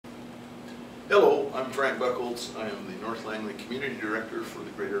Hello, I'm Frank Buckholz. I am the North Langley Community Director for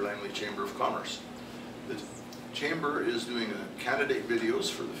the Greater Langley Chamber of Commerce. The Chamber is doing candidate videos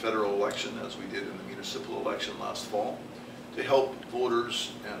for the federal election, as we did in the municipal election last fall, to help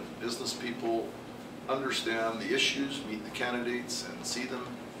voters and business people understand the issues, meet the candidates, and see them.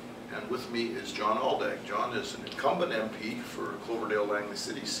 And with me is John Aldag. John is an incumbent MP for Cloverdale Langley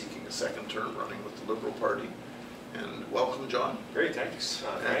City, seeking a second term, running with the Liberal Party. And welcome, John. Great, thanks,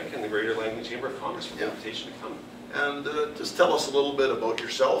 Frank, and the Greater Langley Chamber of Commerce for the invitation to come. And just tell us a little bit about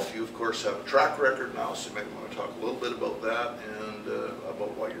yourself. You, of course, have a track record now, so you might want to talk a little bit about that and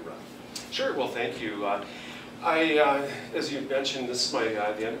about why you're running. Sure, well, thank you. As you mentioned, this is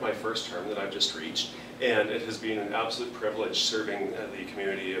the end of my first term that I've just reached, and it has been an absolute privilege serving the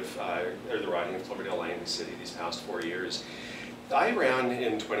community of, or the riding of Cloverdale Langley City these past 4 years. I ran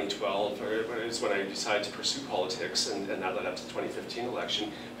in 2012, is when I decided to pursue politics, and that led up to the 2015 election,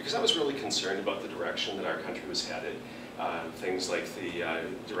 because I was really concerned about the direction that our country was headed. Things like the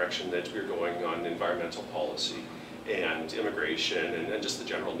direction that we were going on environmental policy and immigration, and just the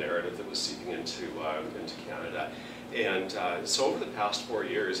general narrative that was seeping into Canada. And so over the past 4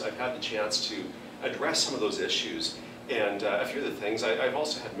 years, I've had the chance to address some of those issues. And a few of the things, I've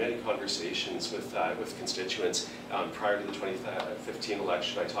also had many conversations with constituents. Prior to the 2015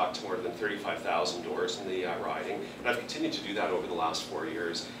 election, I talked to more than 35,000 doors in the riding, and I've continued to do that over the last 4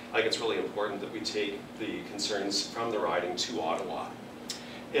 years. I think it's really important that we take the concerns from the riding to Ottawa.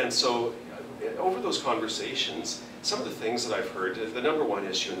 And so over those conversations, some of the things that I've heard, the number one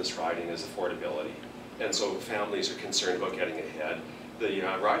issue in this riding is affordability. And so families are concerned about getting ahead. The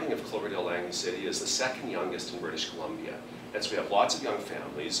riding of Cloverdale Langley City is the second youngest in British Columbia, and so we have lots of young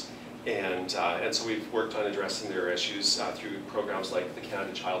families, and so we've worked on addressing their issues through programs like the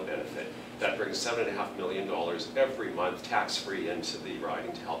Canada Child Benefit that brings $7.5 million every month tax-free into the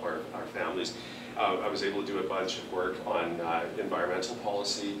riding to help our families. I was able to do a bunch of work on environmental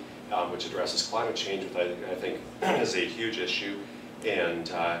policy, which addresses climate change, which I think is a huge issue,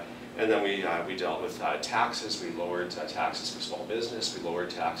 and then we dealt with taxes. We lowered taxes for small business. We lowered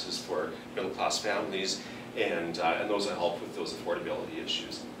taxes for middle-class families, and those that help with those affordability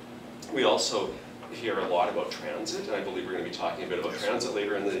issues. We also hear a lot about transit, and I believe we're going to be talking a bit about transit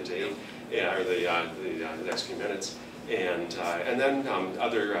later in the day, or the next few minutes, and then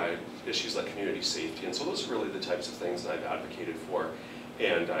other issues like community safety. And so those are really the types of things that I've advocated for.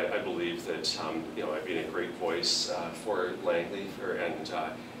 And I believe that I've been a great voice for Langley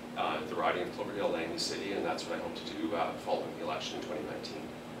the riding of Cloverdale Langley City, and that's what I hope to do following the election in 2019.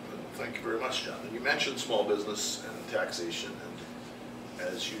 Thank you very much, John. And you mentioned small business and taxation, and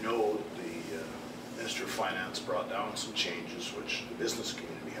as you know, the Minister of Finance brought down some changes which the business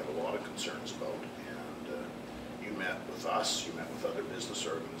community have a lot of concerns about. And you met with us, you met with other business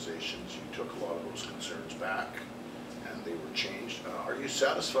organizations, you took a lot of those concerns back, and they were changed. Are you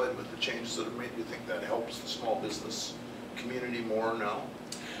satisfied with the changes that have made? Do you think that helps the small business community more now?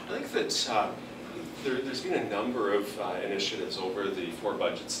 I think that there's been a number of initiatives over the 4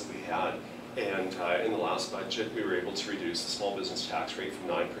 budgets that we had, and in the last budget we were able to reduce the small business tax rate from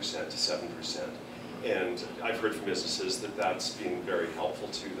 9% to 7%. And I've heard from businesses that that's been very helpful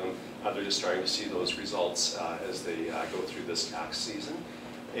to them. They're just starting to see those results as they go through this tax season.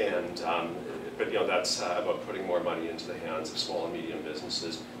 And but that's about putting more money into the hands of small and medium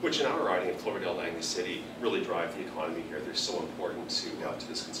businesses, which in our riding of Cloverdale Langley City really drive the economy here. They're so important to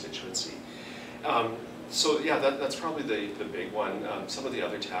this constituency. So yeah, that's probably the big one. Some of the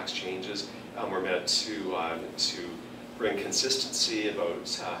other tax changes were meant to bring consistency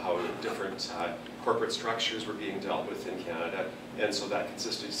about how different corporate structures were being dealt with in Canada, and so that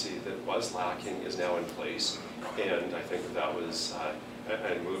consistency that was lacking is now in place, and I think that was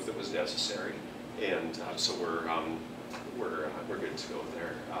a move that was necessary, and so we're good to go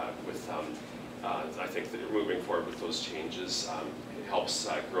there. I think that moving forward with those changes helps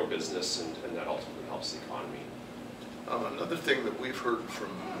grow business, and that ultimately helps the economy. Another thing that we've heard from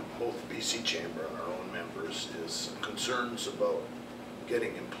both the BC Chamber and our own members is concerns about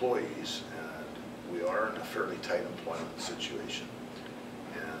getting employees, and we are in a fairly tight employment situation,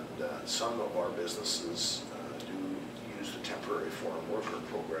 and some of our businesses do use the temporary foreign worker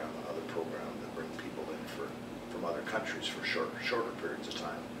program, another program that bring people in from other countries for shorter periods of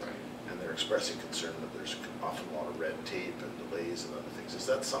time. Right. And they're expressing concern that there's often a lot of red tape and delays and other things. Is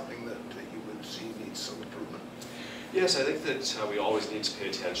that something that you would see needs some improvement? Yes, I think that we always need to pay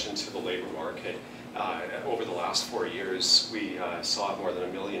attention to the labor market. Over the last 4 years, we saw more than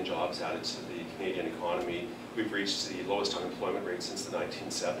 1 million jobs added to the Canadian economy. We've reached the lowest unemployment rate since the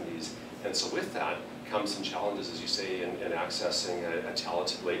 1970s. And so with that come some challenges, as you say, in accessing a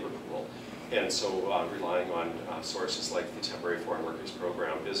talented labor pool. And so relying on sources like the Temporary Foreign Workers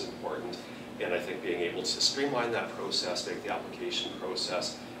Program is important. And I think being able to streamline that process, make the application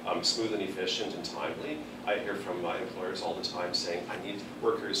process smooth and efficient and timely. I hear from employers all the time saying, I need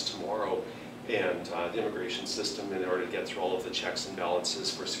workers tomorrow. And the immigration system, in order to get through all of the checks and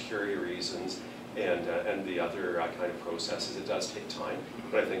balances for security reasons and the other kind of processes, it does take time.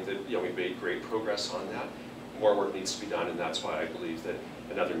 But I think that we've made great progress on that. More work needs to be done, and that's why I believe that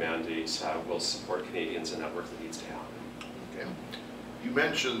another mandate will support Canadians in that work that needs to happen. Okay. You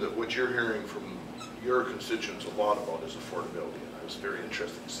mentioned that what you're hearing from your constituents a lot about is affordability, and I was very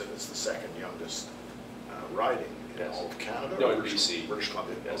interested. You said it's the second youngest riding in all of Canada? No, in BC. British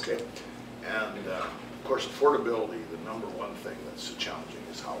Columbia, yes. Okay. And of course, affordability, the number one thing that's challenging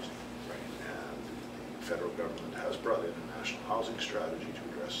is housing. Right. And the federal government has brought in a national housing strategy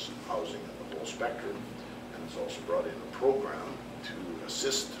to address housing in the whole spectrum, and has also brought in a program to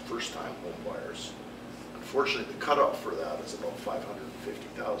assist first-time home buyers. Unfortunately, the cutoff for that is about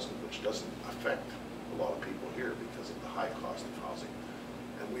 $550,000, which doesn't affect a lot of people here because of the high cost of housing.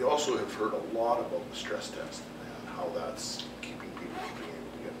 And we also have heard a lot about the stress test and how that's keeping people from being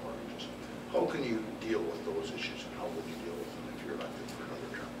able to get mortgages. How can you deal with those issues, and how would you deal with them if you're elected for another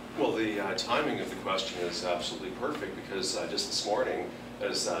term? Well, the timing of the question is absolutely perfect, because just this morning,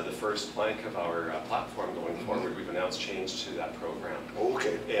 as the first plank of our platform going forward, we've announced change to that program.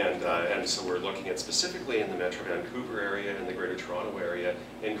 Okay. And so we're looking at, specifically in the Metro Vancouver area and the Greater Toronto area,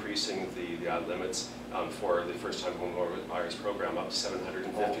 increasing the limits for the first-time home buyers program up to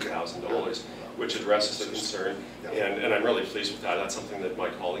 $750,000, which addresses the concern. And I'm really pleased with that. That's something that my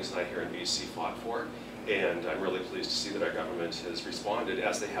colleagues and I here in BC fought for. And I'm really pleased to see that our government has responded,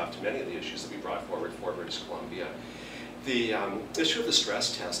 as they have to many of the issues that we brought forward for British Columbia. The issue of the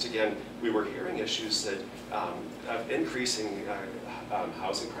stress test, again, we were hearing issues that of increasing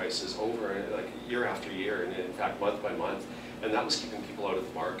housing prices over like year after year, and in fact month by month, and that was keeping people out of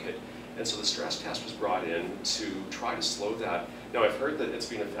the market. And so the stress test was brought in to try to slow that. Now, I've heard that it's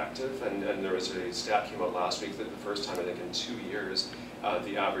been effective, and there was a stat came out last week that the first time, I think, in 2 years,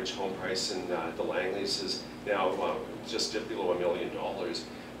 the average home price in the Langleys is now just dipped below $1 million.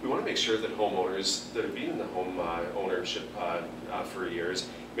 We want to make sure that homeowners that have been in the home ownership for years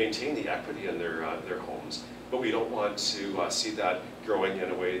maintain the equity in their homes, but we don't want to see that growing in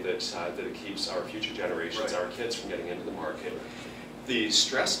a way that that it keeps our future generations, our kids, from getting into the market. The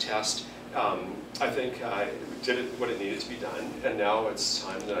stress test, I think, did what it needed to be done, and now it's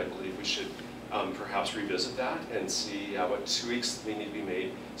time that I believe we should perhaps revisit that and see what tweaks need to be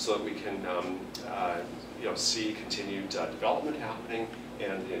made so that we can see continued development happening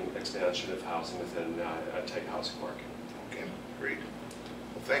and the expansion of housing within a tight housing market. Okay, great.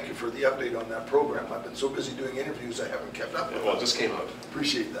 Well, thank you for the update on that program. I've been so busy doing interviews I haven't kept up with it. Well, it just came out.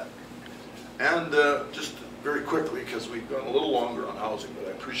 Appreciate that. And just very quickly, because we've gone a little longer on housing, but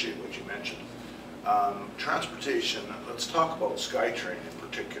I appreciate what you mentioned. Transportation, let's talk about SkyTrain in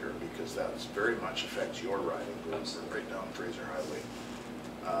particular, because that's very much affects your riding, goes right down Fraser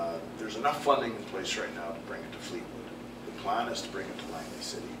Highway. There's enough funding in place right now to bring it to Fleetwood. The plan is to bring it to Langley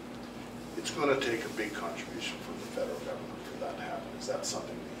City. It's going to take a big contribution from the federal government for that to happen. Is that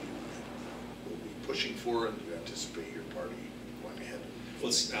something that you will be pushing for, and do you anticipate your party going ahead? Well,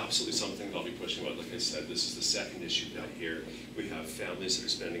 it's absolutely something that I'll be pushing about. Like I said, this is the second issue that I hear. We have families that are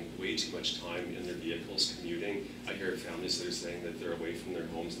spending way too much time in their vehicles commuting. I hear families that are saying that they're away from their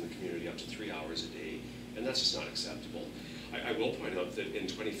homes in the community up to 3 hours a day, and that's just not acceptable. I will point out that in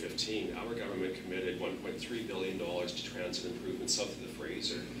 2015, our government committed $1.3 billion to transit improvements south of the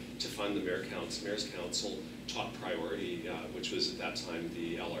Fraser to fund the Mayor's Council top priority, which was at that time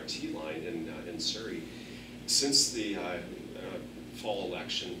the LRT line in Surrey. Since the fall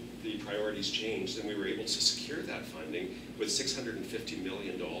election, the priorities changed, and we were able to secure that funding with $650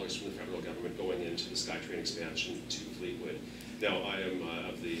 million from the federal government going into the SkyTrain expansion to Fleetwood. Now, I am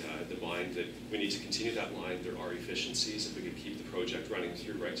of the mind that we need to continue that line. There are efficiencies. If we could keep the project running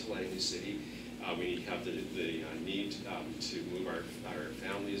through right to Langley City, we have the need to move our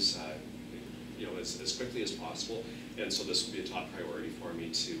families as quickly as possible, and so this will be a top priority for me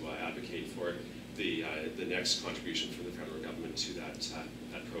to advocate for the next contribution from the federal government to that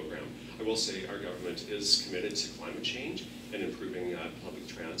program. I will say our government is committed to climate change, and improving public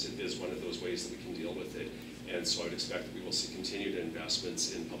transit is one of those ways that we can deal with it. And so I would expect that we will see continued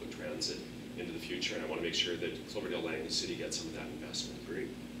investments in public transit into the future, and I want to make sure that Cloverdale Langley City gets some of that investment. Great.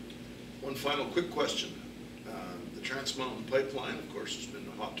 One final quick question. The Trans Mountain Pipeline, of course, has been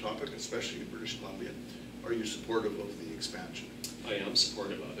a hot topic, especially in British Columbia. are you supportive of the expansion? I am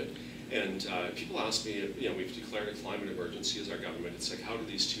supportive of it. And people ask me, we've declared a climate emergency as our government. It's like, how do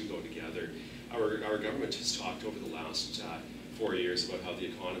these two go together? Our government has talked over the last 4 years about how the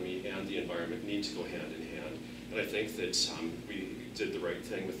economy and the environment need to go hand in hand. And I think that we did the right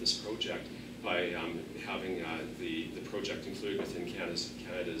thing with this project by having the project included within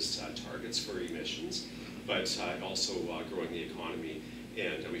Canada's targets for emissions, but also growing the economy.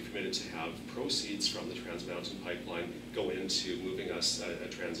 And we've committed to have proceeds from the Trans Mountain Pipeline go into moving us a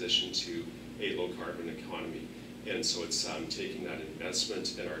transition to a low-carbon economy. And so it's taking that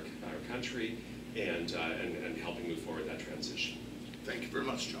investment in our country and helping move forward that transition. Thank you very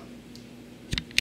much, John.